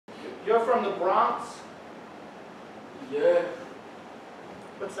You're from the Bronx? Yeah.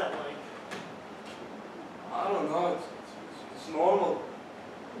 What's that like? I don't know. It's normal.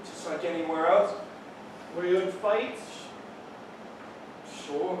 It's just like anywhere else. Were you in fights?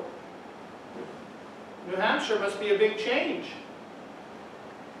 Sure. New Hampshire must be a big change.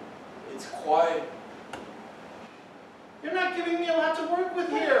 It's quiet. You're not giving me a lot to work with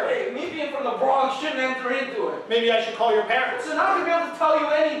here. Hey, me being from the Bronx shouldn't enter into it. Maybe I should call your parents. They're not going to be able to tell you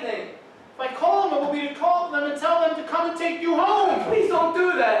anything. If I call them, it will be to call them and tell them to come and take you home. Please don't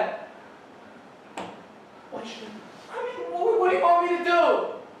do that. Why should I mean, what do you want me to do?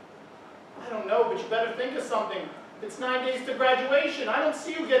 I don't know, but you better think of something. It's 9 days to graduation. I don't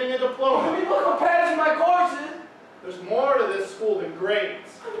see you getting a diploma. I mean, look, I'm passing my courses. There's more to this school than grades.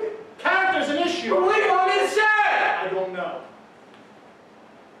 Character's an issue. What do you want me to say? I don't know.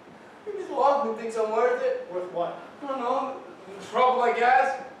 Maybe Miss Hoffman thinks I'm worth it. Worth what? I don't know. The trouble, I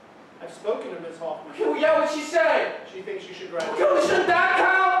guess. I've spoken to Miss Hoffman. Okay, well, yeah, what'd she say? She